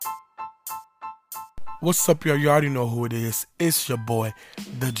What's up, y'all? You already know who it is. It's your boy,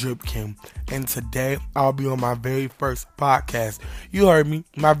 The Drip King. And today, I'll be on my very first podcast. You heard me,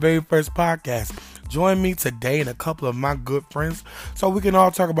 my very first podcast. Join me today and a couple of my good friends so we can all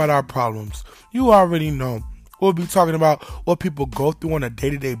talk about our problems. You already know. We'll be talking about what people go through on a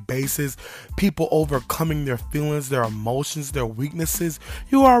day-to-day basis, people overcoming their feelings, their emotions, their weaknesses.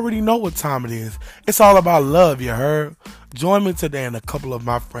 You already know what time it is. It's all about love, you heard? Join me today and a couple of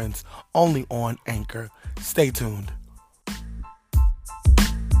my friends only on Anchor. Stay tuned.